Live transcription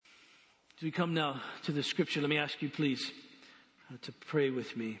As we come now to the scripture, let me ask you please to pray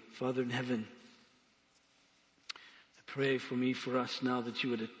with me. Father in heaven, I pray for me, for us now, that you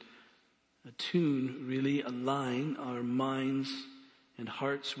would attune, really align our minds and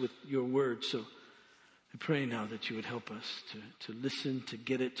hearts with your word. So I pray now that you would help us to listen, to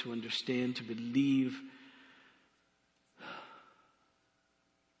get it, to understand, to believe.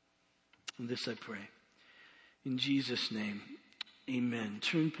 And this I pray. In Jesus' name, amen.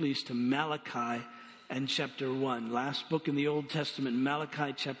 Turn please to Malachi and chapter 1. Last book in the Old Testament,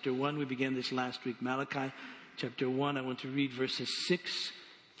 Malachi chapter 1. We began this last week. Malachi chapter 1. I want to read verses 6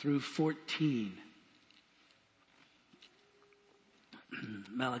 through 14.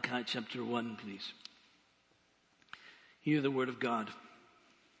 Malachi chapter 1, please. Hear the word of God.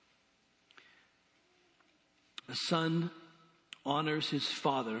 A son honors his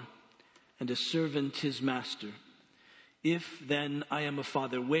father, and a servant his master. If then I am a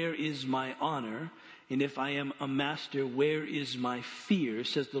father, where is my honor? And if I am a master, where is my fear?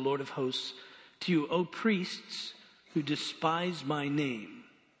 Says the Lord of hosts to you, O priests who despise my name.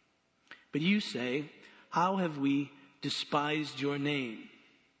 But you say, how have we despised your name?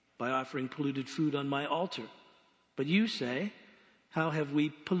 By offering polluted food on my altar. But you say, how have we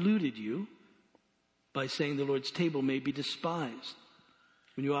polluted you? By saying the Lord's table may be despised.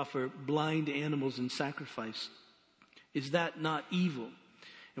 When you offer blind animals in sacrifice, is that not evil?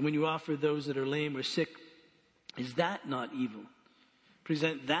 And when you offer those that are lame or sick, is that not evil?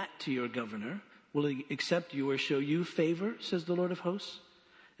 Present that to your governor. Will he accept you or show you favor, says the Lord of hosts?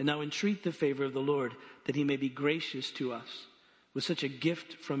 And now entreat the favor of the Lord, that he may be gracious to us. With such a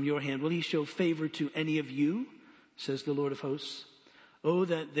gift from your hand, will he show favor to any of you, says the Lord of hosts? Oh,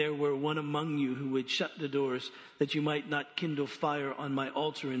 that there were one among you who would shut the doors, that you might not kindle fire on my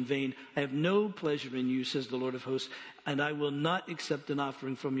altar in vain. I have no pleasure in you, says the Lord of hosts, and I will not accept an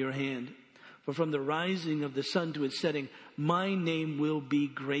offering from your hand. For from the rising of the sun to its setting, my name will be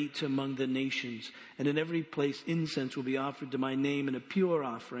great among the nations, and in every place incense will be offered to my name, and a pure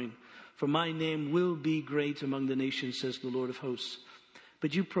offering. For my name will be great among the nations, says the Lord of hosts.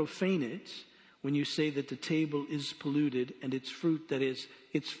 But you profane it, when you say that the table is polluted and its fruit, that is,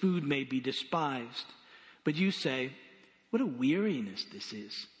 its food, may be despised. But you say, what a weariness this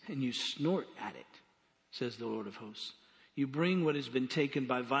is, and you snort at it, says the Lord of hosts. You bring what has been taken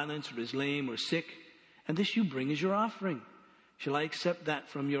by violence, or is lame or sick, and this you bring as your offering. Shall I accept that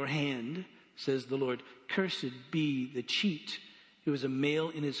from your hand, says the Lord? Cursed be the cheat who is a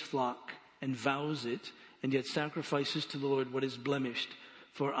male in his flock and vows it, and yet sacrifices to the Lord what is blemished.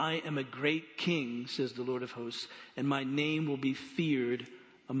 For I am a great king, says the Lord of hosts, and my name will be feared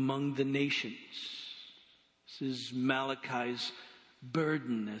among the nations. This is Malachi's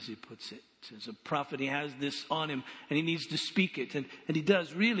burden, as he puts it. As a prophet, he has this on him, and he needs to speak it. And he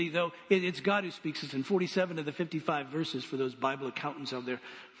does, really, though. It's God who speaks it. In 47 of the 55 verses, for those Bible accountants out there,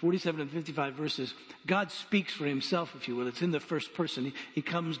 47 of the 55 verses, God speaks for himself, if you will. It's in the first person. He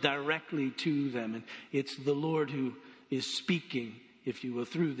comes directly to them, and it's the Lord who is speaking, if you will,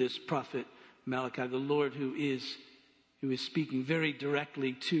 through this prophet Malachi, the Lord who is speaking very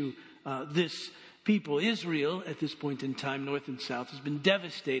directly to this people. Israel, at this point in time, north and south, has been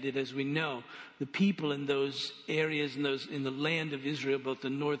devastated, as we know. The people in those areas, in the land of Israel, both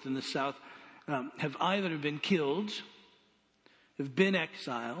the north and the south, have either been killed, have been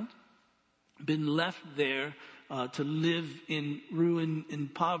exiled, been left there to live in ruin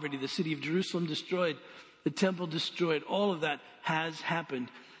and poverty. The city of Jerusalem destroyed, the temple destroyed. All of that has happened.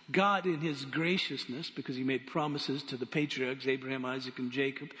 God, in his graciousness, because he made promises to the patriarchs, Abraham, Isaac, and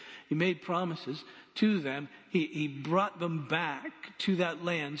Jacob, he made promises to them. He brought them back to that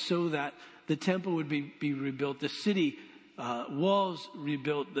land so that the temple would be rebuilt, the city walls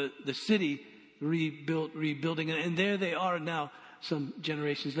rebuilt, the city rebuilding. And there they are now, some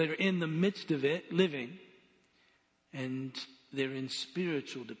generations later, in the midst of it, living. And they're in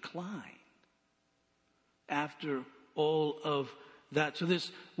spiritual decline after all of that. So this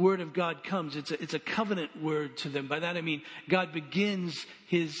word of God comes. It's a covenant word to them. By that I mean God begins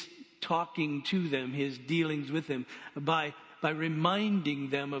his talking to them, his dealings with them, by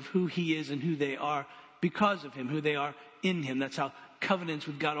reminding them of who he is and who they are because of him, who they are in him. That's how covenants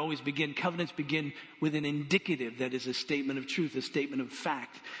with God always begin. Covenants begin with an indicative, that is a statement of truth, a statement of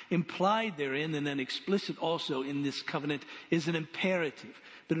fact. Implied therein, and then explicit also in this covenant, is an imperative.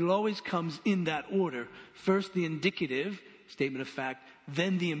 But it always comes in that order. First the indicative, statement of fact,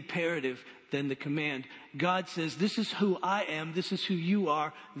 then the imperative, then the command. God says, this is who I am, this is who you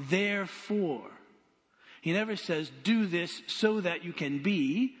are, therefore. He never says, do this so that you can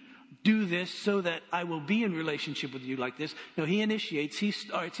be, do this so that I will be in relationship with you like this. No, he initiates, he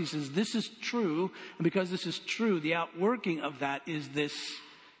starts, he says, this is true. And because this is true, the outworking of that is this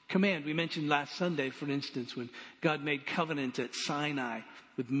command. We mentioned last Sunday, for instance, when God made covenant at Sinai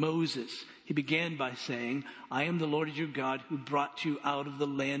with Moses, he began by saying, I am the Lord your God who brought you out of the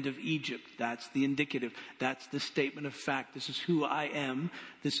land of Egypt. That's the indicative. That's the statement of fact. This is who I am.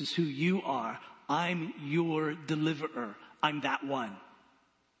 This is who you are. I'm your deliverer. I'm that one.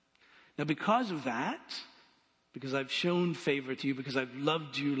 Now, because of that, because I've shown favor to you, because I've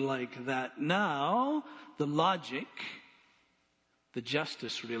loved you like that, now the logic, the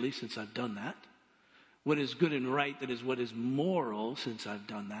justice really, since I've done that, what is good and right, that is what is moral, since I've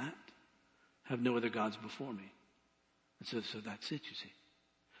done that, have no other gods before me. And so that's it, you see.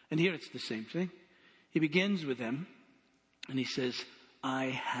 And here it's the same thing. He begins with them and he says, I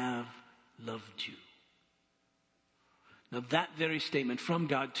have loved you. Now that very statement from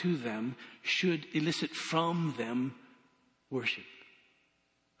God to them should elicit from them worship.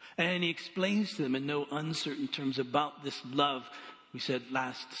 And he explains to them in no uncertain terms about this love. We said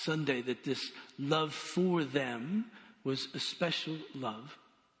last Sunday that this love for them was a special love.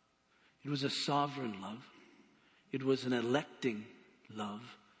 It was a sovereign love. It was an electing love.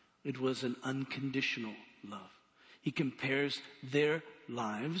 It was an unconditional love. He compares their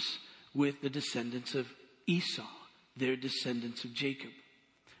lives with the descendants of Esau, their descendants of Jacob.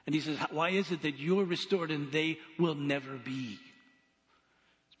 And he says, why is it that you're restored and they will never be?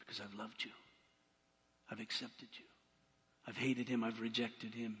 It's because I've loved you. I've accepted you. I've hated him. I've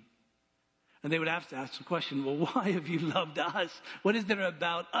rejected him. And they would have to ask the question, well, why have you loved us? What is there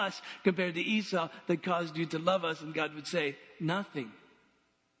about us compared to Esau that caused you to love us? And God would say, nothing.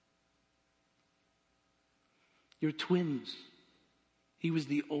 You're twins. He was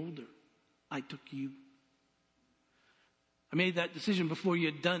the older. I took you. I made that decision before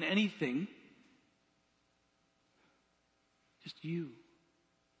you had done anything. Just you.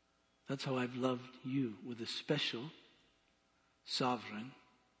 That's how I've loved you, with a special, sovereign,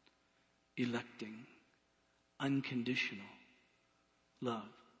 electing, unconditional love.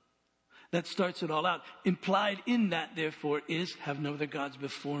 That starts it all out. Implied in that, therefore, is have no other gods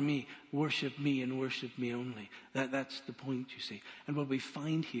before me. Worship me and worship me only. That's the point, you see. And what we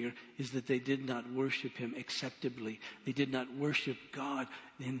find here is that they did not worship him acceptably. They did not worship God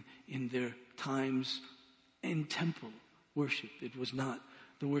in their times in temple worship. It was not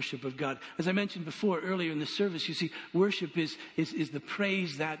the worship of God. As I mentioned before earlier in the service, you see, worship is the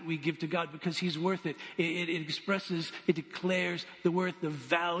praise that we give to God because he's worth it. It expresses, it declares the worth, the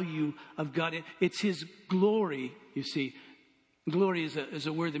value of God. It's his glory, you see. Glory is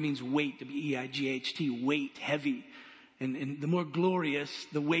a word that means weight, W-E-I-G-H-T, weight, heavy. And the more glorious,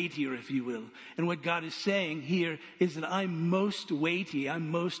 the weightier, if you will. And what God is saying here is that I'm most weighty, I'm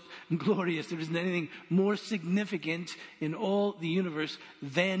most glorious. There isn't anything more significant in all the universe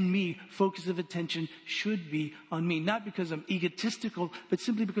than me. Focus of attention should be on me. Not because I'm egotistical, but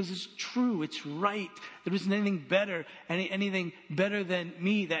simply because it's true, it's right. There isn't anything better, anything better than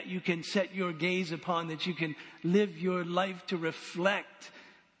me that you can set your gaze upon, that you can live your life to reflect.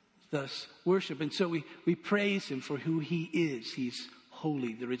 Thus, worship. And so we praise him for who he is. He's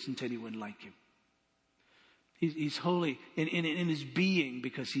holy. There isn't anyone like him. He's holy in his being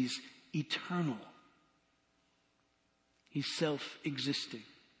because he's eternal. He's self-existing.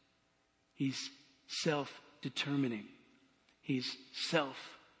 He's self-determining. He's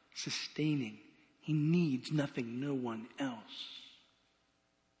self-sustaining. He needs nothing, no one else.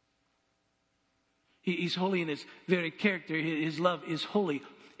 He's holy in his very character. His love is holy.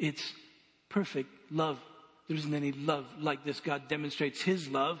 It's perfect love. There isn't any love like this. God demonstrates his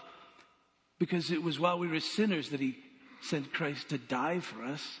love because it was while we were sinners that he sent Christ to die for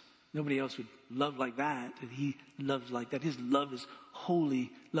us. Nobody else would love like that. And he loves like that. His love is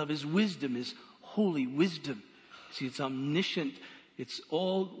holy love. His wisdom is holy wisdom. See, it's omniscient. It's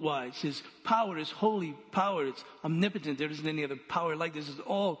all wise. His power is holy power. It's omnipotent. There isn't any other power like this. His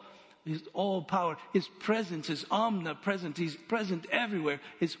all power. His presence is omnipresent. He's present everywhere.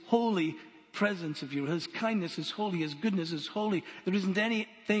 His holy presence, if you will. His kindness is holy. His goodness is holy. There isn't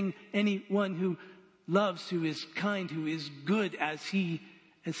anyone who loves, who is kind, who is good as he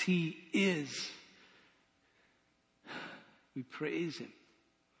is. We praise him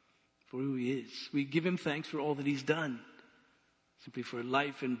for who he is. We give him thanks for all that he's done. Simply for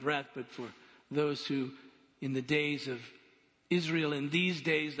life and breath, but for those who in the days of Israel, in these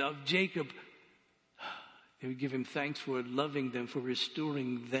days of Jacob, they would give him thanks for loving them, for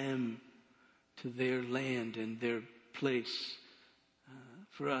restoring them to their land and their place.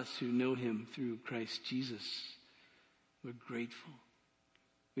 For us who know him through Christ Jesus, we're grateful.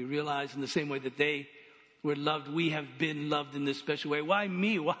 We realize in the same way that they were loved, we have been loved in this special way. Why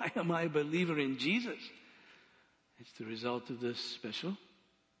me? Why am I a believer in Jesus? It's the result of this special,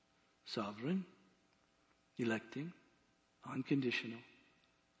 sovereign, electing, unconditional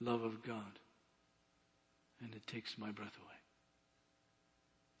love of God. And it takes my breath away.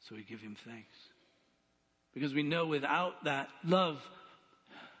 So we give him thanks. Because we know without that love,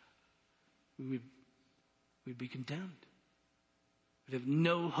 we'd be condemned. We'd have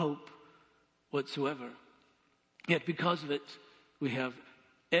no hope whatsoever. Yet because of it, we have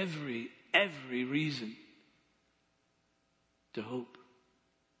every reason to hope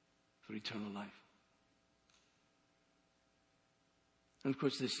for eternal life. And of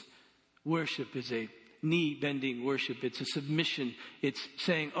course, this worship is a knee-bending worship. It's a submission. It's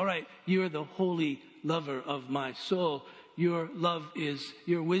saying, all right, you're the holy lover of my soul. Your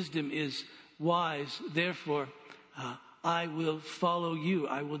wisdom is wise. Therefore, I will follow you.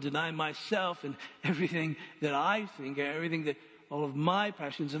 I will deny myself and everything that I think, all of my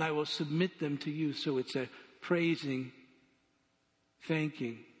passions, and I will submit them to you. So it's a praising,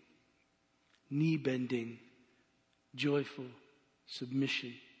 thanking, knee-bending, joyful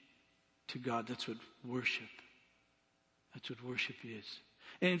submission to God. That's what worship is.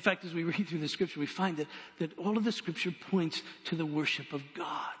 And in fact, as we read through the scripture, we find that all of the scripture points to the worship of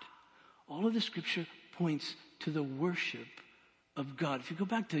God. All of the scripture points to the worship of God. If you go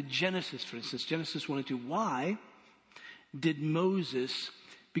back to Genesis, for instance, Genesis 1 and 2, why did Moses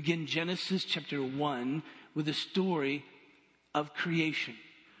begin Genesis chapter 1 with a story of creation?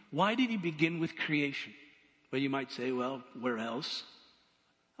 Why did he begin with creation? Well, you might say, well, where else?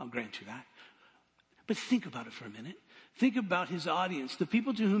 I'll grant you that. But think about it for a minute. Think about his audience. The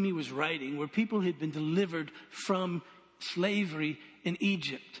people to whom he was writing were people who had been delivered from slavery in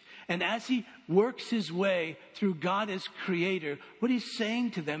Egypt. And as he works his way through God as creator, what he's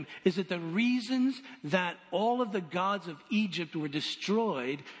saying to them is that the reasons that all of the gods of Egypt were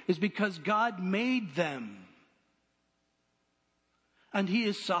destroyed is because God made them. And he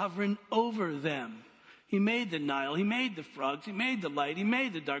is sovereign over them. He made the Nile. He made the frogs. He made the light. He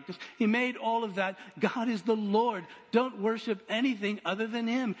made the darkness. He made all of that. God is the Lord. Don't worship anything other than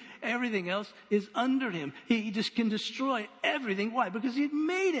him. Everything else is under him. He just can destroy everything. Why? Because he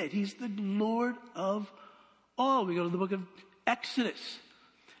made it. He's the Lord of all. We go to the book of Exodus.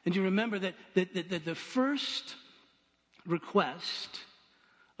 And you remember that the first request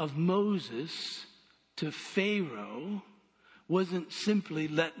of Moses to Pharaoh wasn't simply,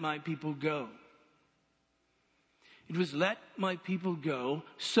 let my people go. It was, let my people go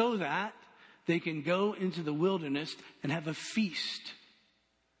so that they can go into the wilderness and have a feast.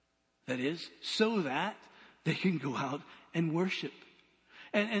 That is, so that they can go out and worship.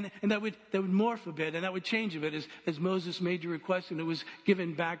 And that would morph a bit, and that would change a bit as Moses made the request, and it was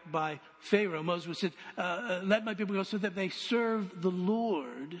given back by Pharaoh. Moses said, let my people go so that they serve the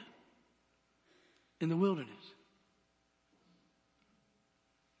Lord in the wilderness.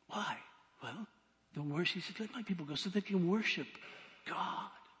 Why? Well, the worship, he said, let my people go so they can worship God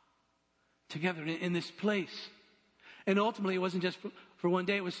together in this place. And ultimately, it wasn't just for one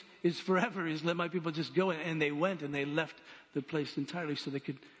day, it's forever. Is let my people just go. And they went and they left the place entirely so they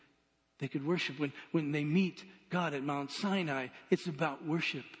could worship. When they meet God at Mount Sinai, it's about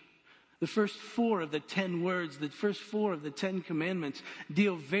worship. The first 4 of the 10 words, the first 4 of the 10 commandments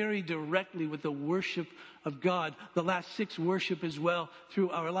deal very directly with the worship of God. The last 6 worship as well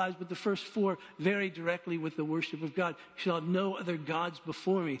through our lives, but the first 4 very directly with the worship of God. You shall have no other gods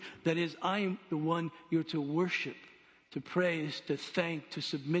before me. That is, I am the one you're to worship, to praise, to thank, to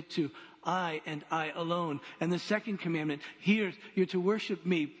submit to. I and I alone. And the second commandment, here, you're to worship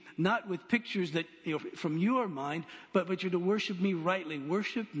me, not with pictures that, from your mind, but you're to worship me rightly.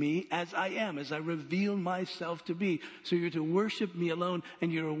 Worship me as I am, as I reveal myself to be. So you're to worship me alone,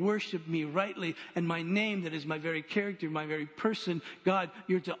 and you're to worship me rightly. And my name, that is my very character, my very person, God,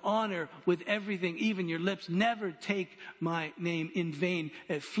 you're to honor with everything, even your lips. Never take my name in vain,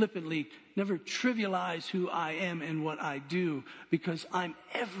 flippantly. Never trivialize who I am and what I do, because I'm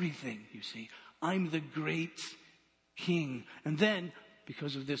everything, you see. I'm the great King. And then,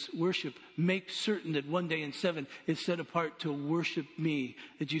 because of this worship, make certain that one day in 7 is set apart to worship me.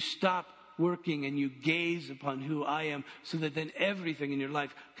 That you stop working and you gaze upon who I am, so that then everything in your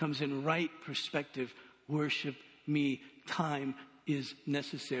life comes in right perspective. Worship me. Time is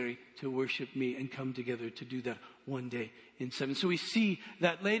necessary to worship me, and come together to do that one day in 7. So we see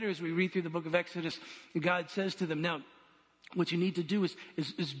that later as we read through the book of Exodus, God says to them, now, what you need to do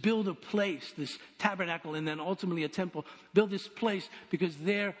is build a place, this tabernacle, and then ultimately a temple. Build this place, because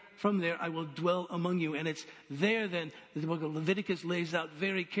from there I will dwell among you. And it's there then that the book of Leviticus lays out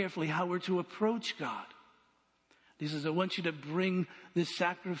very carefully how we're to approach God. He says, I want you to bring this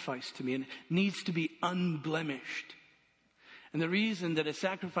sacrifice to me, and it needs to be unblemished. And the reason that a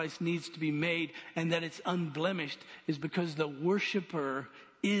sacrifice needs to be made and that it's unblemished is because the worshiper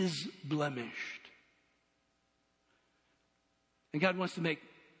is blemished. And God wants to make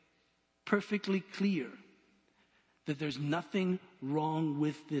perfectly clear that there's nothing wrong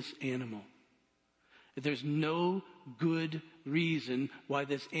with this animal. That there's no good reason why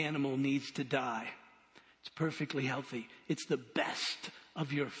this animal needs to die. It's perfectly healthy. It's the best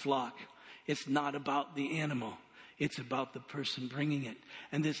of your flock. It's not about the animal. It's about the person bringing it.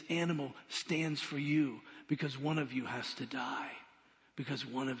 And this animal stands for you because one of you has to die. Because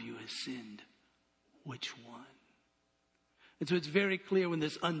one of you has sinned. Which one? And so it's very clear when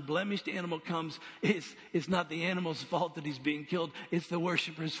this unblemished animal comes, it's not the animal's fault that he's being killed. It's the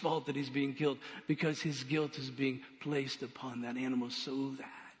worshiper's fault that he's being killed, because his guilt is being placed upon that animal so that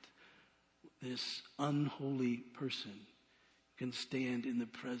this unholy person can stand in the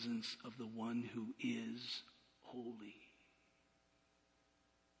presence of the one who is holy.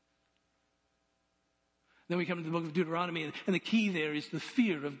 Then we come to the book of Deuteronomy, and the key there is the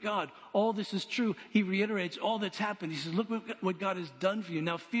fear of God. All this is true. He reiterates all that's happened. He says, look what God has done for you.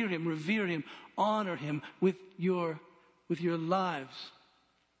 Now fear him, revere him, honor him with your lives.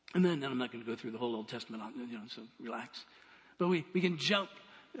 And then I'm not going to go through the whole Old Testament, so relax. But we can jump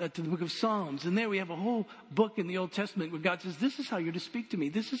to the book of Psalms. And there we have a whole book in the Old Testament where God says, this is how you're to speak to me.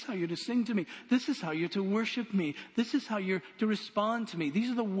 This is how you're to sing to me. This is how you're to worship me. This is how you're to respond to me. These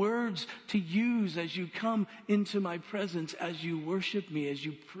are the words to use as you come into my presence, as you worship me, as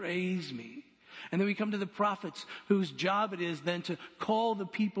you praise me. And then we come to the prophets, whose job it is then to call the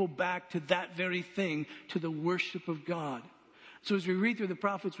people back to that very thing, to the worship of God. So as we read through the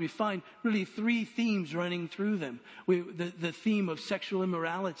prophets, we find really three themes running through them. The theme of sexual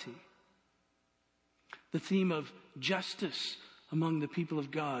immorality, the theme of justice among the people of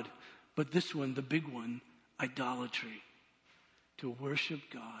God, but this one, the big one, idolatry, to worship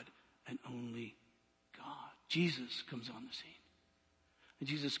God and only God. Jesus comes on the scene. And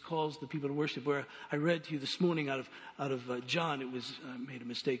Jesus calls the people to worship. Where I read to you this morning out of John, I made a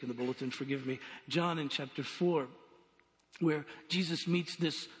mistake in the bulletin, forgive me. John in chapter 4. Where Jesus meets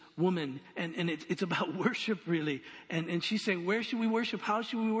this woman, and it's about worship, really. And she's saying, where should we worship? How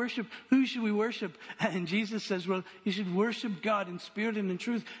should we worship? Who should we worship? And Jesus says, well, you should worship God in spirit and in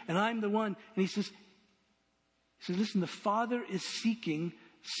truth, and I'm the one. And he says, listen, the Father is seeking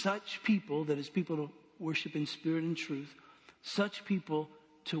such people, that is people to worship in spirit and truth, such people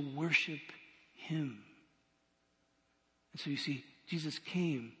to worship him. And so you see, Jesus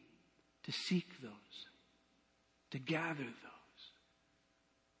came to seek those, to gather those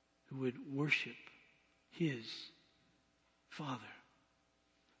who would worship his Father.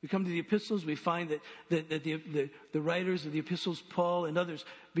 We come to the epistles, we find that the writers of the epistles, Paul and others,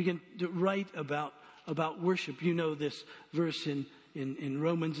 begin to write about worship. You know this verse in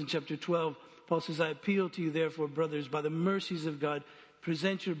Romans in chapter 12. Paul says, I appeal to you therefore, brothers, by the mercies of God,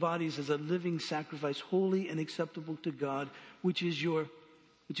 present your bodies as a living sacrifice, holy and acceptable to God, which is your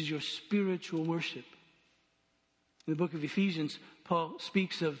spiritual worship. In the book of Ephesians, Paul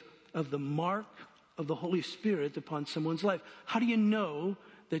speaks of the mark of the Holy Spirit upon someone's life. How do you know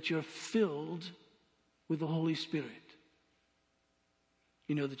that you're filled with the Holy Spirit?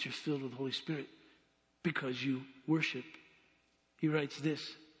 You know that you're filled with the Holy Spirit because you worship. He writes this.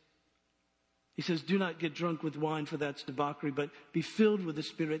 He says, do not get drunk with wine, for that's debauchery, but be filled with the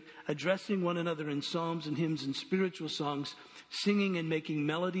Spirit, addressing one another in psalms and hymns and spiritual songs, singing and making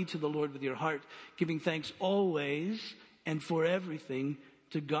melody to the Lord with your heart, giving thanks always and for everything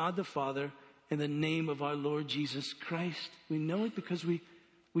to God the Father in the name of our Lord Jesus Christ. We know it because we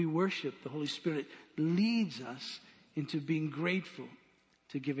worship. The Holy Spirit leads us into being grateful,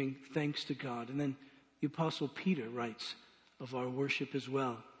 to giving thanks to God. And then the Apostle Peter writes of our worship as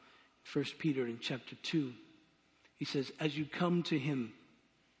well. 1 Peter in chapter 2, he says, as you come to him,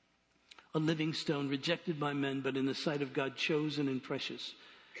 a living stone, rejected by men, but in the sight of God, chosen and precious,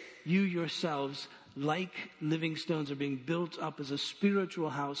 you yourselves, like living stones, are being built up as a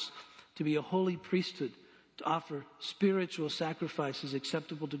spiritual house to be a holy priesthood, to offer spiritual sacrifices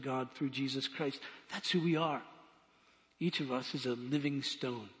acceptable to God through Jesus Christ. That's who we are. Each of us is a living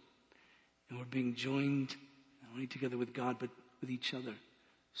stone, and we're being joined not only together with God, but with each other,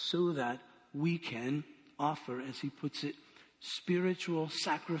 so that we can offer, as he puts it, spiritual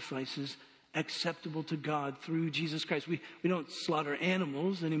sacrifices acceptable to God through Jesus Christ. We don't slaughter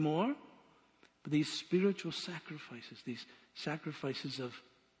animals anymore, but these spiritual sacrifices, these sacrifices of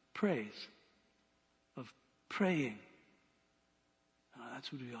praise, of praying,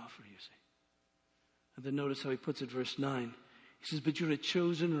 that's what we offer, you see. And then notice how he puts it, verse 9. He says, but you're a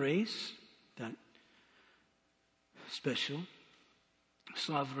chosen race, that special,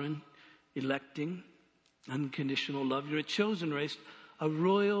 sovereign, electing, unconditional love. You're a chosen race, a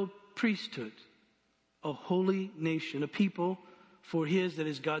royal priesthood, a holy nation, a people for his, that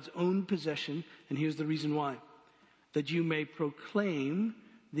is God's own possession. And here's the reason why. That you may proclaim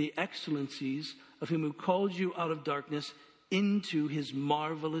the excellencies of him who called you out of darkness into his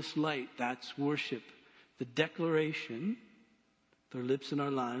marvelous light. That's worship. The declaration, with our lips and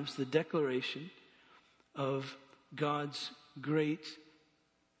our lives, the declaration of God's great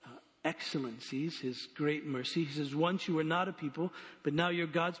excellencies, his great mercy. He says, once you were not a people, but now you're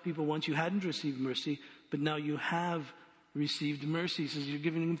God's people. Once you hadn't received mercy, but now you have received mercy. He says, you're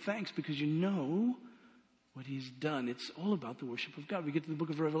giving him thanks because you know what he's done. It's all about the worship of God. We get to the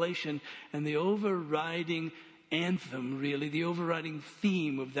book of Revelation, and the overriding anthem, really, the overriding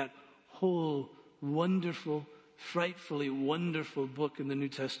theme of that whole wonderful, frightfully wonderful book in the New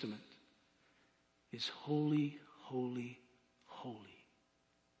Testament is holy, holy, holy.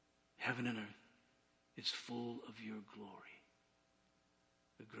 Heaven and earth is full of your glory.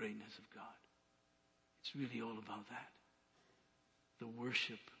 The greatness of God. It's really all about that. The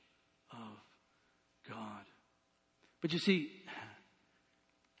worship of God. But you see,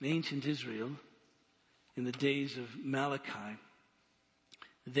 in ancient Israel, in the days of Malachi,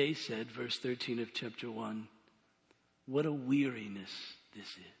 they said, verse 13 of chapter 1, what a weariness this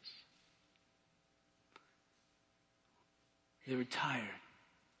is. They were tired.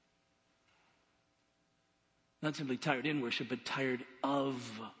 Not simply tired in worship, but tired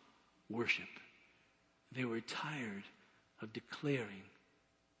of worship. They were tired of declaring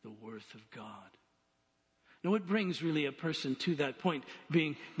the worth of God. Now, what brings really a person to that point,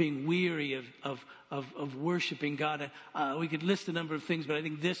 being weary of worshiping God? We could list a number of things, but I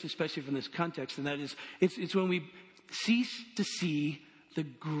think this, especially from this context, and that is, it's when we cease to see the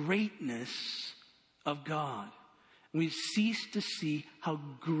greatness of God. We cease to see how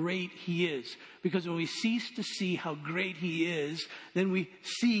great he is. Because when we cease to see how great he is, then we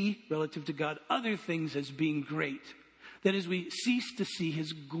see, relative to God, other things as being great. That is, we cease to see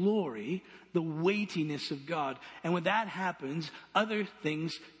his glory, the weightiness of God. And when that happens, other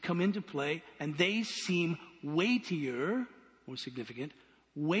things come into play, and they seem weightier, more significant,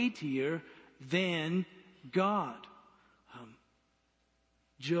 weightier than God.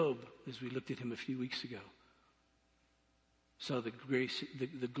 Job, as we looked at him a few weeks ago, saw the grace,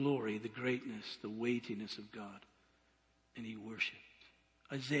 the glory, the greatness, the weightiness of God, and he worshipped.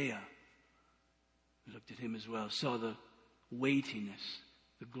 Isaiah, we looked at him as well, saw the weightiness,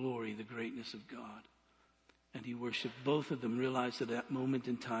 the glory, the greatness of God, and he worshipped. Both of them realized at that moment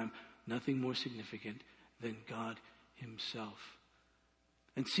in time, nothing more significant than God himself.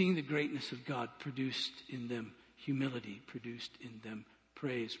 And seeing the greatness of God produced in them humility, produced in them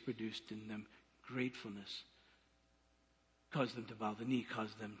praise, produced in them gratefulness. Caused them to bow the knee,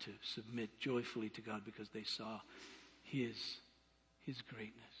 caused them to submit joyfully to God because they saw his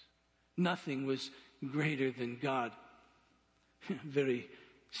greatness. Nothing was greater than God. Very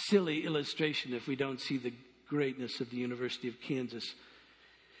silly illustration. If we don't see the greatness of the University of Kansas,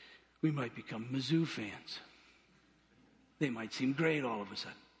 we might become Mizzou fans. They might seem great all of a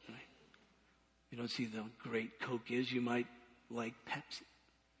sudden. Right? You don't see how great Coke is, you might like Pepsi.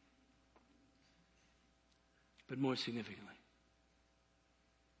 But more significantly,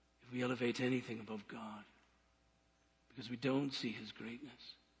 if we elevate anything above God, because we don't see his greatness,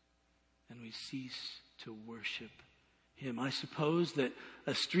 and we cease to worship him. I suppose that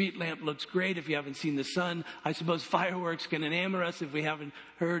a street lamp looks great if you haven't seen the sun. I suppose fireworks can enamor us if we haven't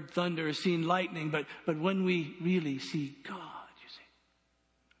heard thunder or seen lightning. But when we really see God, you see,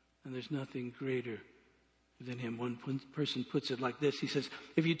 and there's nothing greater than him. One person puts it like this. He says,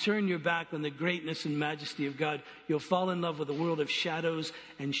 if you turn your back on the greatness and majesty of God, you'll fall in love with a world of shadows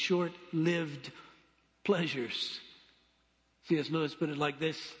and short-lived pleasures. C.S. Lewis put it like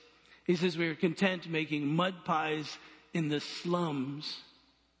this. He says, we are content making mud pies in the slums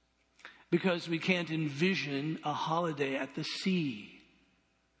because we can't envision a holiday at the sea.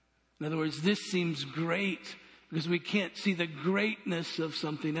 In other words, this seems great because we can't see the greatness of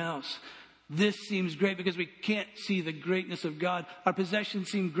something else. This seems great because we can't see the greatness of God. Our possessions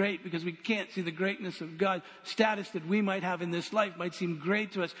seem great because we can't see the greatness of God. Status that we might have in this life might seem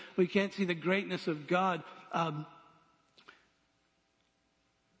great to us. We can't see the greatness of God.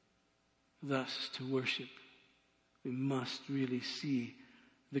 thus to worship. We must really see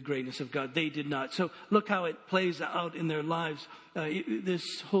the greatness of God. They did not. So look how it plays out in their lives.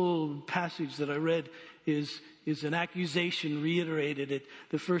 This whole passage that I read is an accusation reiterated.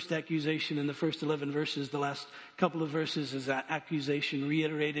 The first accusation in the first 11 verses, the last couple of verses is that accusation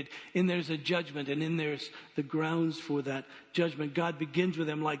reiterated. And there's a judgment, and in there's the grounds for that judgment. God begins with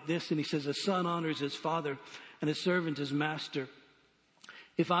them like this, and he says, a son honors his father, and a servant his master.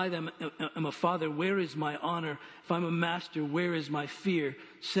 If I am a father, where is my honor? If I'm a master, where is my fear?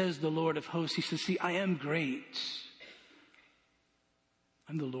 Says the Lord of hosts. He says, see, I am great.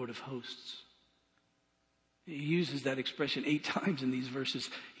 I'm the Lord of hosts. He uses that expression 8 times in these verses.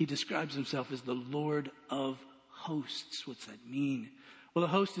 He describes himself as the Lord of hosts. What's that mean? Well, a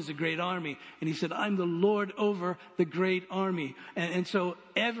host is a great army. And he said, I'm the Lord over the great army. And so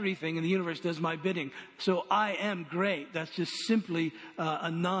everything in the universe does my bidding. So I am great. That's just simply a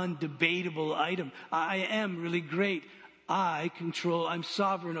non-debatable item. I am really great. I'm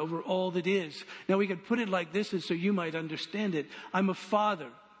sovereign over all that is. Now we could put it like this so you might understand it. I'm a father,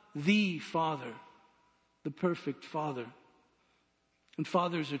 the perfect father. And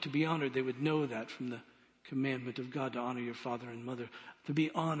fathers are to be honored. They would know that from the commandment of God to honor your father and mother, to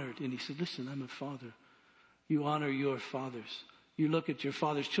be honored. And he said, listen, I'm a father. You honor your fathers. You look at your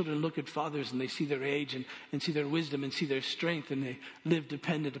fathers. Children look at fathers and they see their age and see their wisdom and see their strength, and they live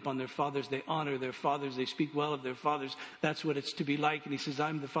dependent upon their fathers. They honor their fathers. They speak well of their fathers. That's what it's to be like. And he says,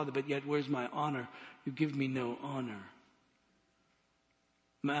 I'm the father, but yet where's my honor? You give me no honor.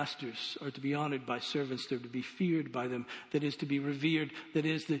 Masters are to be honored by servants. They're to be feared by them. That is to be revered. That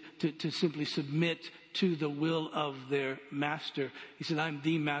is to simply submit to the will of their master. He said, I'm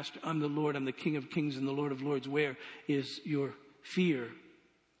the master. I'm the Lord. I'm the King of kings and the Lord of lords. Where is your fear?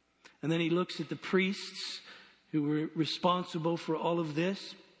 And then he looks at the priests who were responsible for all of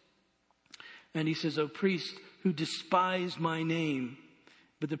this. And he says, O priests who despise my name.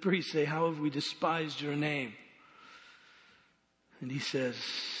 But the priests say, how have we despised your name? And he says,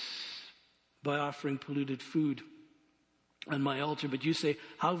 by offering polluted food on my altar. But you say,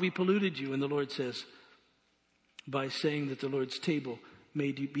 how have we polluted you? And the Lord says, by saying that the Lord's table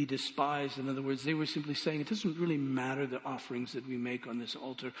may be despised. In other words, they were simply saying, it doesn't really matter the offerings that we make on this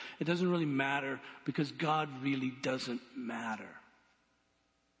altar. It doesn't really matter because God really doesn't matter.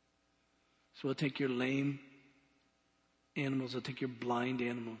 So I'll take your lame animals. I'll take your blind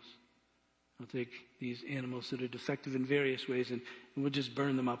animals. I'll take these animals that are defective in various ways, and we'll just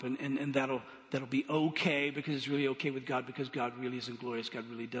burn them up, and that'll be okay, because it's really okay with God, because God really isn't glorious. God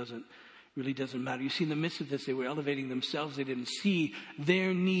really doesn't matter. You see, in the midst of this, they were elevating themselves. They didn't see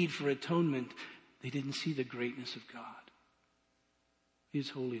their need for atonement. They didn't see the greatness of God,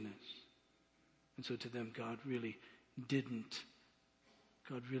 His holiness. And so to them, God really didn't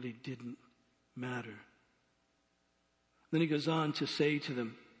matter. Then he goes on to say to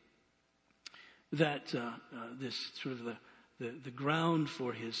them that this sort of the ground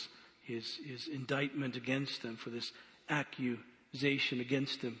for his indictment against them, for this accusation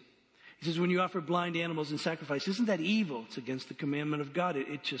against them. He says, when you offer blind animals in sacrifice, isn't that evil? It's against the commandment of God.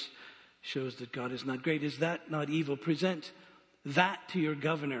 It just shows that God is not great. Is that not evil? Present that to your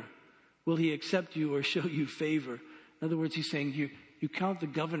governor. Will he accept you or show you favor? In other words, he's saying you count the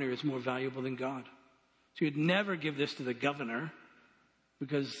governor as more valuable than God. So you'd never give this to the governor,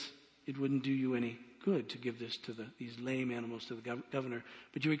 because it wouldn't do you any good to give this to these lame animals to the governor.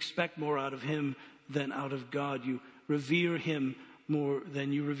 But you expect more out of him than out of God. You revere him more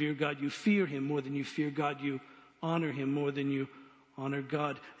than you revere God. You fear him more than you fear God. You honor him more than you honor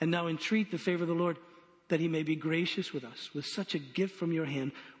God. And now entreat the favor of the Lord, that he may be gracious with us. With such a gift from your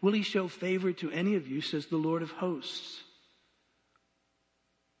hand, will he show favor to any of you, says the Lord of hosts.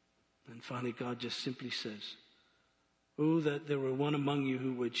 And finally, God just simply says, oh, that there were one among you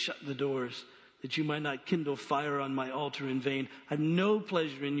who would shut the doors, that you might not kindle fire on my altar in vain. I have no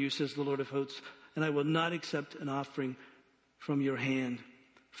pleasure in you, says the Lord of hosts, and I will not accept an offering from your hand.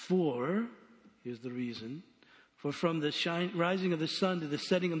 For, here's the reason, for from the rising of the sun to the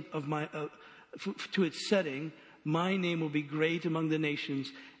setting of to its setting, my name will be great among the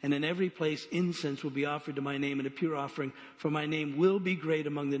nations, and in every place incense will be offered to my name, and a pure offering, for my name will be great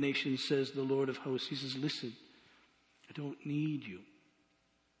among the nations, says the Lord of hosts. He says, listen, I don't need you.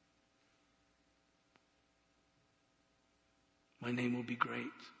 My name will be great.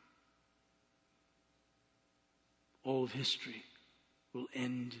 All of history will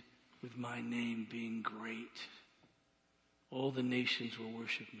end with my name being great. All the nations will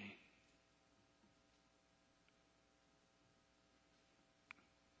worship me.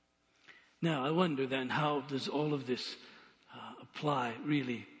 Now, I wonder then, how does all of this apply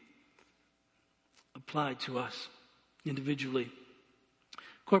really applied to us individually.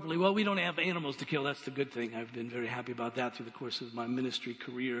 Corporately, well, we don't have animals to kill. That's the good thing. I've been very happy about that through the course of my ministry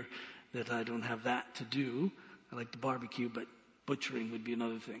career, that I don't have that to do. I like the barbecue, but butchering would be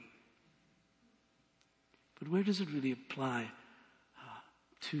another thing. But where does it really apply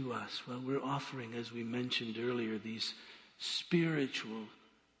to us? Well, we're offering, as we mentioned earlier, these spiritual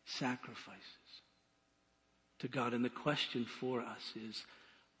sacrifices to God. And the question for us is,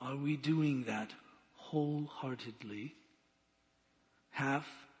 are we doing that wholeheartedly,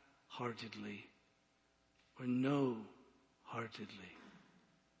 half-heartedly, or no-heartedly?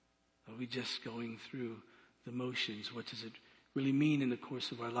 Are we just going through the motions? What does it really mean in the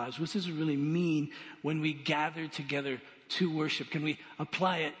course of our lives? What does it really mean when we gather together to worship? Can we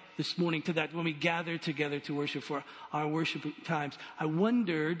apply it this morning to that? When we gather together to worship for our worship times, I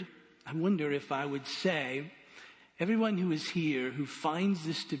wonder if I would say, everyone who is here who finds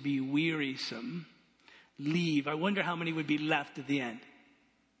this to be wearisome, leave. I wonder how many would be left at the end.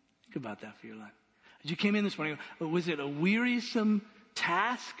 Think about that for your life. As you came in this morning, was it a wearisome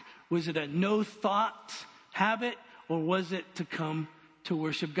task? Was it a no thought habit? Or was it to come to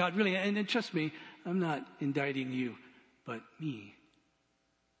worship God? Really, and trust me, I'm not indicting you, but me.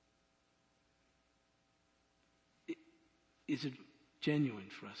 Is it genuine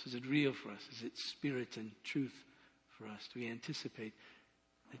for us? Is it real for us? Is it spirit and truth for us? Do we anticipate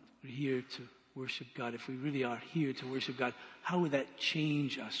that we're here to worship God? If we really are here to worship God, how would that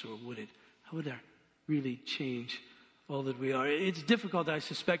change us, or would it? How would that really change all that we are? It's difficult, I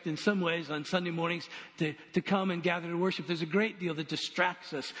suspect, in some ways on Sunday mornings to come and gather to worship. There's a great deal that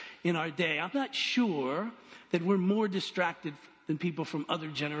distracts us in our day. I'm not sure that we're more distracted than people from other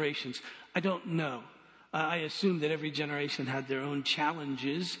generations. I don't know. I assume that every generation had their own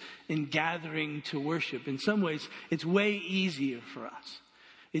challenges in gathering to worship. In some ways, it's way easier for us.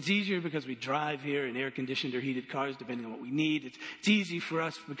 It's easier because we drive here in air-conditioned or heated cars, depending on what we need. It's easy for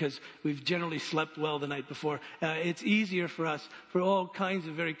us because we've generally slept well the night before. It's easier for us for all kinds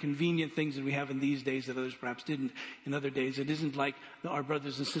of very convenient things that we have in these days that others perhaps didn't in other days. It isn't like our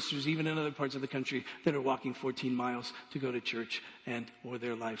brothers and sisters, even in other parts of the country, that are walking 14 miles to go to church or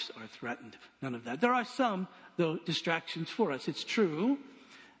their lives are threatened. None of that. There are some, though, distractions for us. It's true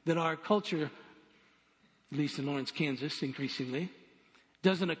that our culture, at least in Lawrence, Kansas, increasingly,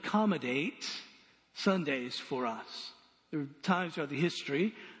 doesn't accommodate Sundays for us. There are times throughout the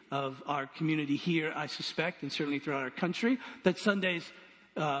history of our community here, I suspect, and certainly throughout our country, that Sundays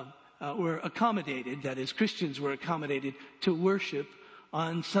were accommodated, that is, Christians were accommodated to worship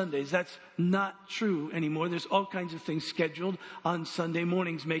on Sundays. That's not true anymore. There's all kinds of things scheduled on Sunday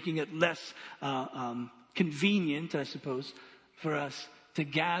mornings, making it less convenient, I suppose, for us to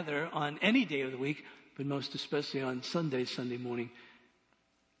gather on any day of the week, but most especially on Sunday morning,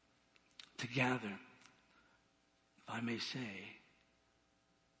 to gather. If I may say,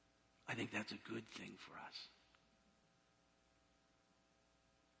 I think that's a good thing for us.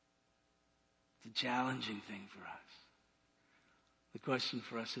 It's a challenging thing for us. The question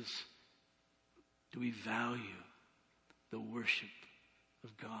for us is, do we value the worship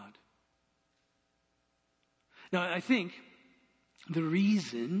of God? Now, I think the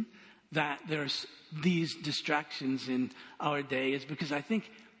reason that there's these distractions in our day is because I think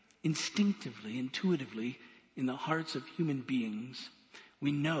instinctively, intuitively, in the hearts of human beings,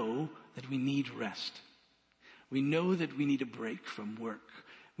 we know that we need rest. We know that we need a break from work.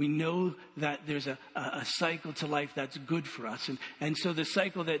 We know that there's a cycle to life that's good for us. And so the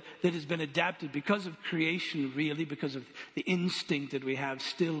cycle that has been adapted because of creation, really, because of the instinct that we have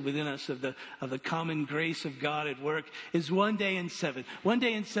still within us of the common grace of God at work, is 1 day in 7. 1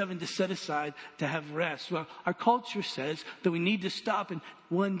 day in 7 to set aside to have rest. Well, our culture says that we need to stop in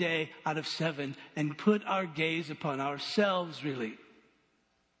 1 day out of 7 and put our gaze upon ourselves, really.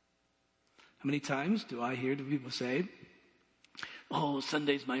 How many times do I hear people say, oh,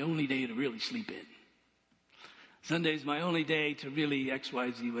 Sunday's my only day to really sleep in. Sunday's my only day to really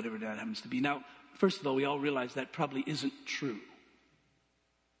XYZ, whatever that happens to be. Now, first of all, we all realize that probably isn't true.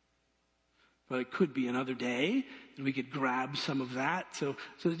 But it could be another day that we could grab some of that. So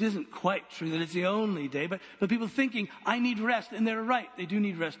it isn't quite true that it's the only day. But people thinking, I need rest. And they're right. They do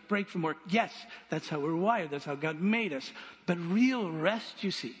need rest. Break from work. Yes, that's how we're wired. That's how God made us. But real rest,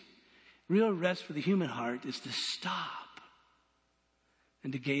 you see, real rest for the human heart is to stop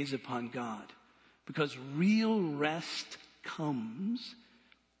and to gaze upon God. Because real rest comes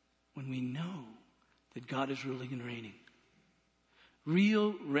when we know that God is ruling and reigning.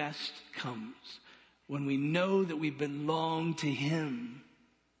 Real rest comes when we know that we belong to Him.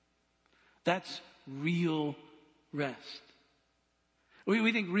 That's real rest.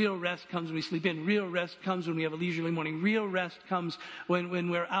 We think real rest comes when we sleep in. Real rest comes when we have a leisurely morning. Real rest comes when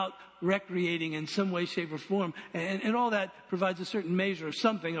we're out recreating in some way, shape, or form. And all that provides a certain measure of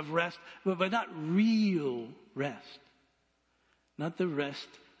something of rest, but not real rest. Not the rest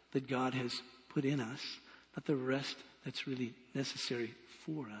that God has put in us. Not the rest that's really necessary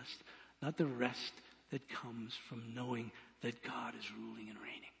for us. Not the rest that comes from knowing that God is ruling and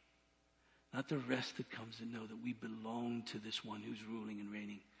reigning. Not the rest that comes to know that we belong to this one who's ruling and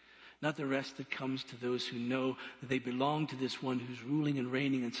reigning. Not the rest that comes to those who know that they belong to this one who's ruling and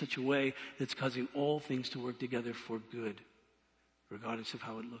reigning in such a way that's causing all things to work together for good, regardless of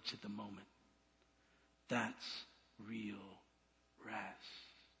how it looks at the moment. That's real rest.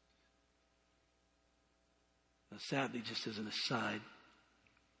 Now, sadly, just as an aside,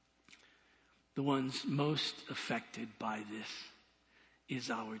 the ones most affected by this is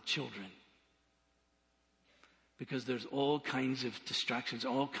our children. Because there's all kinds of distractions,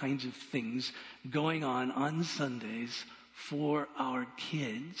 all kinds of things going on Sundays for our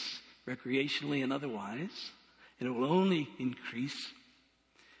kids, recreationally and otherwise. And it will only increase.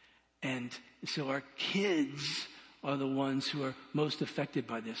 And so our kids are the ones who are most affected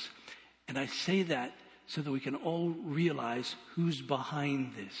by this. And I say that so that we can all realize who's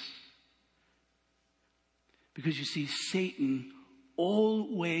behind this. Because you see, Satan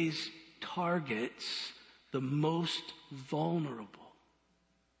always targets the most vulnerable.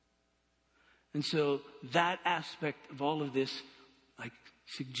 And so that aspect of all of this, I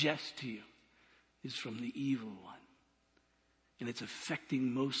suggest to you, is from the evil one. And it's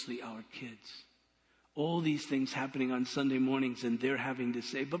affecting mostly our kids. All these things happening on Sunday mornings, and they're having to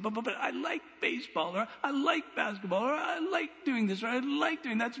say, but I like baseball, or I like basketball, or I like doing this, or I like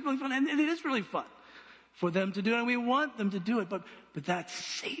doing that. That's really fun. And it is really fun for them to do it, and we want them to do it. But that's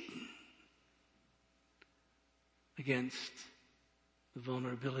Satan against the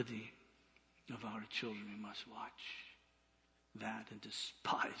vulnerability of our children. We must watch that and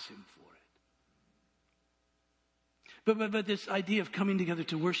despise him for it. But this idea of coming together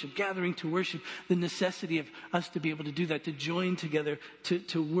to worship, gathering to worship, the necessity of us to be able to do that, to join together,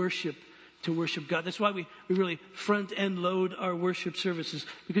 to worship God. That's why we really front end load our worship services.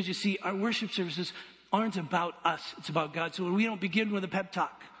 Because you see, our worship services aren't about us, it's about God. So we don't begin with a pep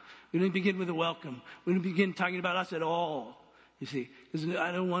talk. We don't begin with a welcome. We don't begin talking about us at all, you see. Because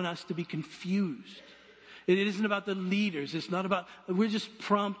I don't want us to be confused. It isn't about the leaders. It's not about, we're just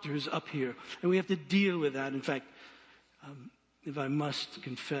prompters up here. And we have to deal with that. In fact, if I must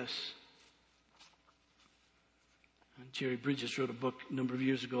confess, Jerry Bridges wrote a book a number of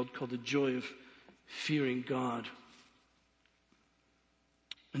years ago called The Joy of Fearing God.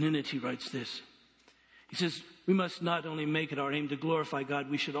 And in it he writes this. He says, we must not only make it our aim to glorify God,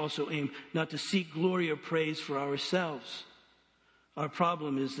 we should also aim not to seek glory or praise for ourselves. Our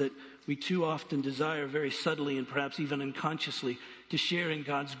problem is that we too often desire very subtly and perhaps even unconsciously to share in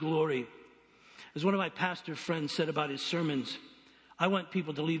God's glory. As one of my pastor friends said about his sermons, I want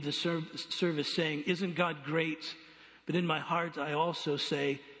people to leave the service saying, isn't God great? But in my heart, I also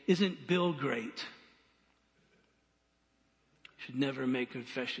say, isn't Bill great? Should never make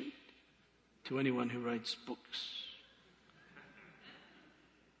confession to anyone who writes books.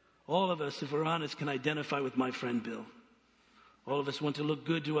 All of us, if we're honest, can identify with my friend Bill. All of us want to look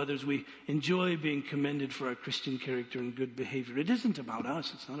good to others. We enjoy being commended for our Christian character and good behavior. It isn't about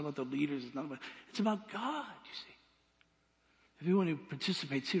us. It's not about the leaders. It's about God, you see. Everyone who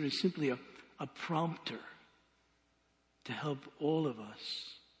participates here is simply a prompter to help all of us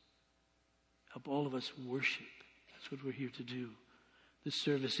worship. That's what we're here to do. This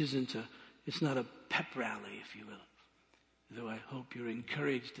service it's not a pep rally, if you will. Though I hope you're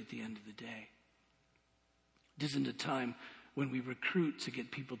encouraged at the end of the day. It isn't a time when we recruit to get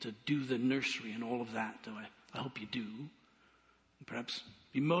people to do the nursery and all of that, though I hope you do. And perhaps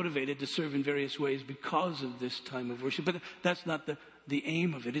be motivated to serve in various ways because of this time of worship. But that's not the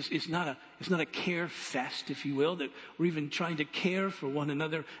aim of it. It's not a care fest, if you will, that we're even trying to care for one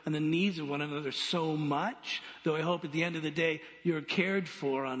another and the needs of one another so much. Though I hope at the end of the day you're cared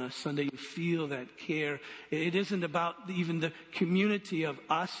for on a Sunday. You feel that care. It isn't about even the community of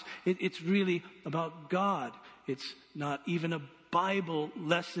us. It's really about God. It's not even a Bible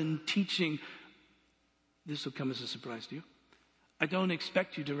lesson teaching. This will come as a surprise to you. I don't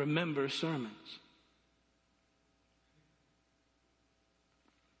expect you to remember sermons.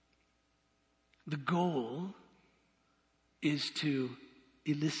 The goal is to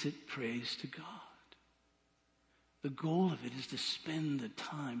elicit praise to God. The goal of it is to spend the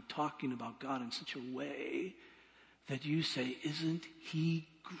time talking about God in such a way that you say, isn't he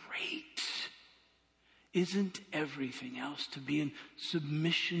great? Isn't everything else to be in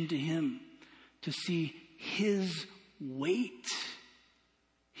submission to him, to see his weight,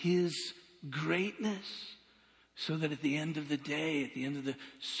 his greatness, so that at the end of the day, at the end of the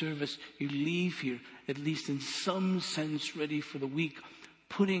service, you leave here, at least in some sense, ready for the week,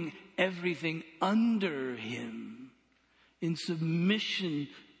 putting everything under him, in submission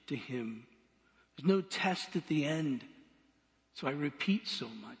to him. There's no test at the end. So I repeat so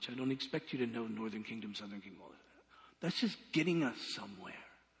much. I don't expect you to know Northern Kingdom, Southern Kingdom, all of that. That's just getting us somewhere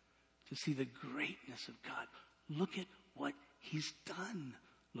to see the greatness of God. Look at what he's done.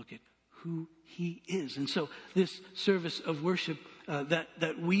 Look at who he is. And so this service of worship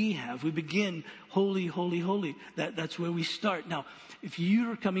that we have, we begin holy, holy, holy. That's where we start. Now, if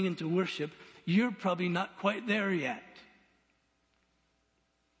you're coming into worship, you're probably not quite there yet.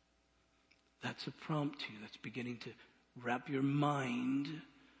 That's a prompt to you. That's beginning to wrap your mind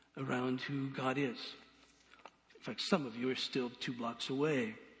around who God is. In fact, some of you are still 2 blocks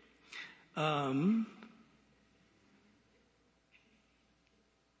away. I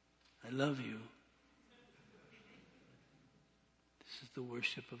love you. This is the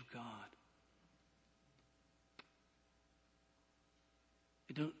worship of God.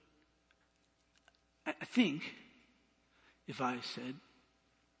 I think if I said,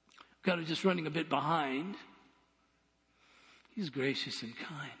 God is just running a bit behind, he's gracious and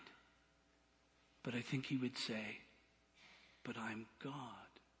kind. But I think he would say, but I'm God.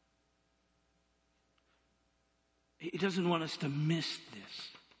 He doesn't want us to miss this.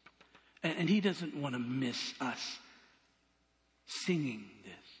 And he doesn't want to miss us singing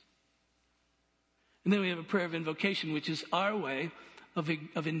this. And then we have a prayer of invocation, which is our way of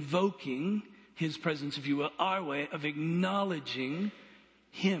invoking his presence, if you will, our way of acknowledging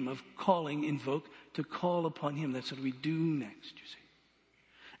him, of calling, invoke, to call upon him. That's what we do next, you see.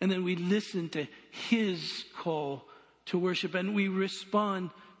 And then we listen to his call to worship, and we respond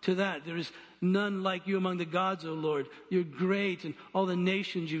to that. There is none like you among the gods, O Lord. You're great, and all the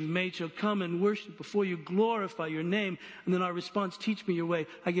nations you've made shall come and worship before you, glorify your name. And then our response, teach me your way.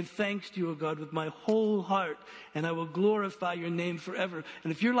 I give thanks to you, O God, with my whole heart, and I will glorify your name forever.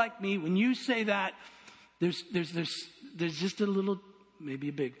 And if you're like me, when you say that, there's just a little, maybe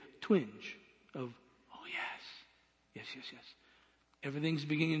a big twinge of, oh yes. Everything's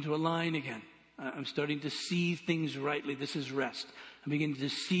beginning to align again. I'm starting to see things rightly. This is rest. I'm beginning to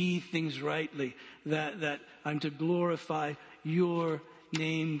see things rightly, that I'm to glorify your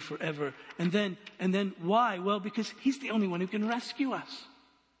name forever. And then why? Well, because he's the only one who can rescue us.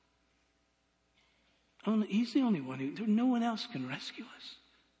 He's the only one no one else can rescue us.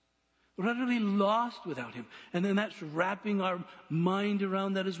 We're utterly lost without him. And then that's wrapping our mind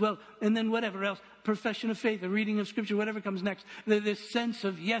around that as well. And then whatever else, profession of faith, a reading of scripture, whatever comes next. This sense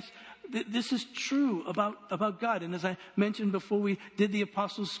of, yes, this is true about God. And as I mentioned before we did the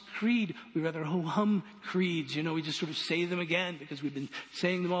Apostles' Creed, we rather hum creeds. We just sort of say them again because we've been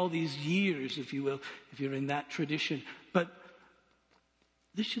saying them all these years, if you will, if you're in that tradition. But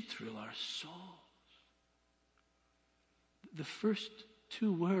this should thrill our souls. The first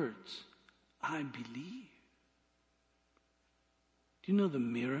 2 words, I believe. Do you know the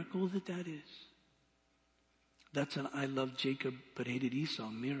miracle that is? That's an I loved Jacob but hated Esau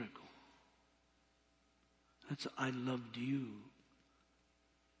miracle. That's I loved you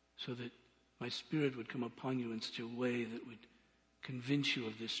so that my spirit would come upon you in such a way that would convince you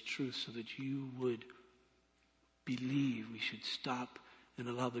of this truth so that you would believe. We should stop and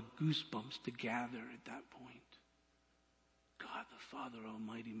allow the goosebumps to gather at that point. God the Father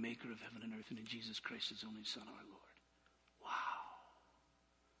Almighty, maker of heaven and earth, and in Jesus Christ, his only Son, our Lord. Wow.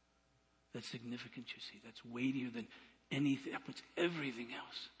 That's significant, you see. That's weightier than anything. That puts everything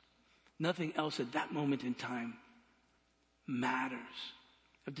else. Nothing else at that moment in time matters.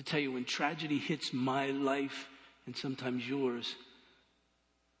 I have to tell you, when tragedy hits my life, and sometimes yours,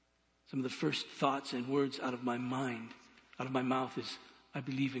 some of the first thoughts and words out of my mind, out of my mouth is, I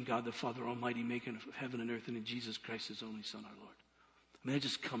believe in God the Father Almighty, maker of heaven and earth, and in Jesus Christ, his only Son, our Lord. I mean, it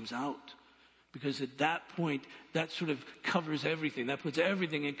just comes out. Because at that point, that sort of covers everything. That puts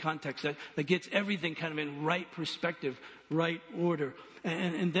everything in context. That gets everything kind of in right perspective, right order.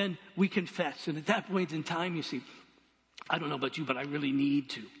 And then we confess. And at that point in time, you see, I don't know about you, but I really need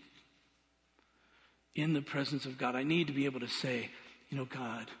to. In the presence of God, I need to be able to say,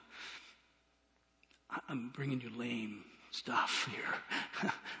 God, I'm bringing you lame stuff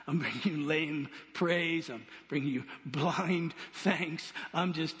here. I'm bringing you lame praise. I'm bringing you blind thanks.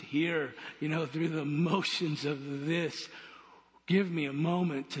 I'm just here, through the motions of this. Give me a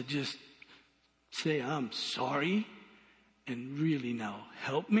moment to just say, I'm sorry, and really now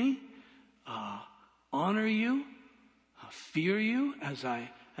help me. honor you, fear you as I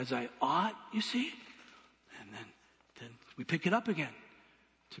ought, you see. And then we pick it up again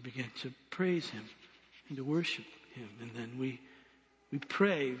to begin to praise him and to worship him. And then we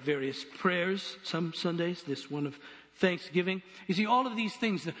pray various prayers, some Sundays, this one of thanksgiving. You see, all of these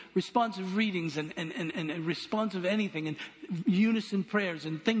things, the responsive readings and responsive anything and unison prayers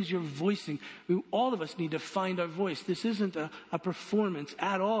and things you're voicing, all of us need to find our voice. This isn't a performance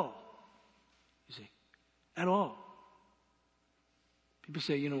at all. You see, at all. People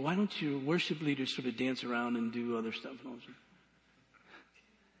say, why don't you worship leaders sort of dance around and do other stuff?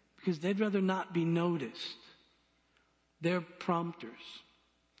 Because they'd rather not be noticed. They're prompters.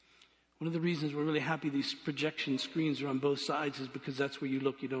 One of the reasons we're really happy these projection screens are on both sides is because that's where you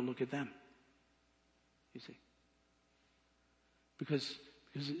look, you don't look at them. You see? Because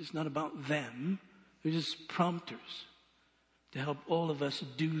it's not about them. They're just prompters to help all of us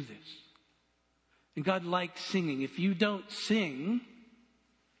do this. And God likes singing. If you don't sing,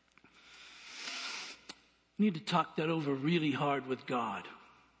 you need to talk that over really hard with God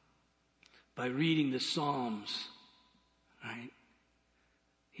by reading the Psalms, right?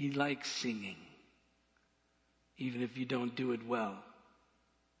 He likes singing, even if you don't do it well.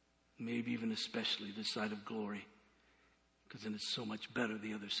 Maybe even especially the side of glory, because then it's so much better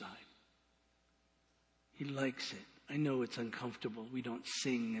the other side. He likes it. I know it's uncomfortable. We don't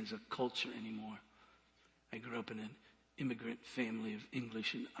sing as a culture anymore. I grew up in an immigrant family of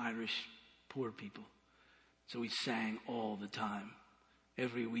English and Irish poor people. So we sang all the time,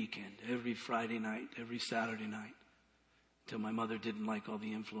 every weekend, every Friday night, every Saturday night. Until my mother didn't like all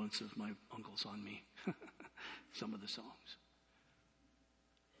the influence of my uncles on me. Some of the songs.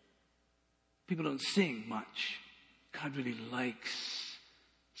 People don't sing much. God really likes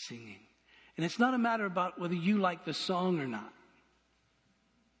singing. And it's not a matter about whether you like the song or not.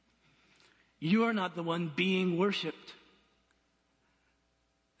 You're not the one being worshipped.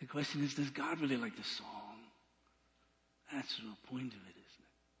 The question is, does God really like the song? That's the point of it, isn't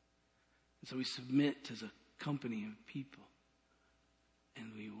it? And so we submit as a company of people.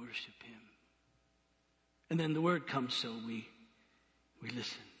 And we worship him. And then the word comes, so we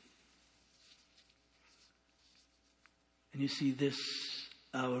listen. And you see, this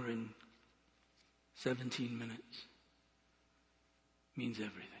hour and 17 minutes means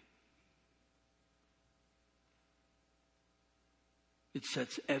everything. It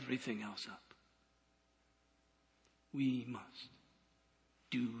sets everything else up. We must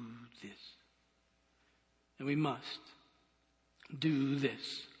do this. And we must do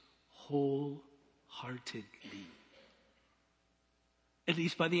this wholeheartedly. At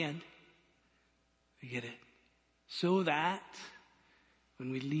least by the end. We get it. So that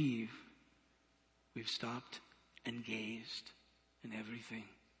when we leave, we've stopped and gazed and everything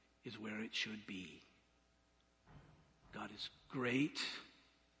is where it should be. God is great.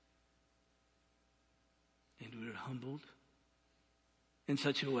 And we're humbled in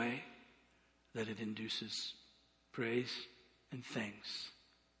such a way that it induces praise and thanks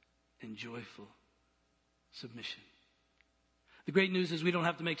and joyful submission. The great news is we don't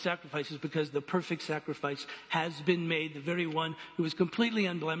have to make sacrifices because the perfect sacrifice has been made. The very one who was completely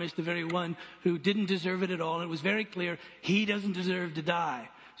unblemished, the very one who didn't deserve it at all. And it was very clear he doesn't deserve to die.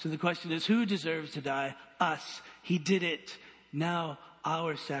 So the question is, who deserves to die? Us. He did it. Now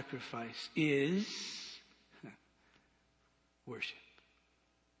our sacrifice is worship.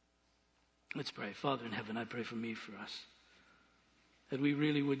 Let's pray. Father in heaven, I pray for me, for us, that we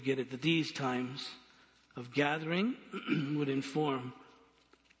really would get it, that these times of gathering would inform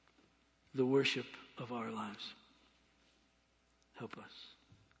the worship of our lives. Help us.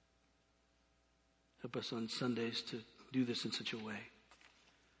 Help us on Sundays to do this in such a way.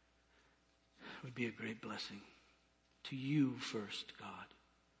 It would be a great blessing to you first, God,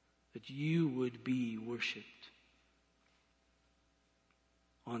 that you would be worshiped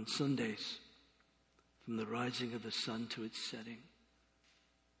on Sundays from the rising of the sun to its setting,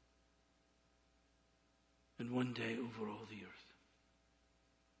 and one day over all the earth.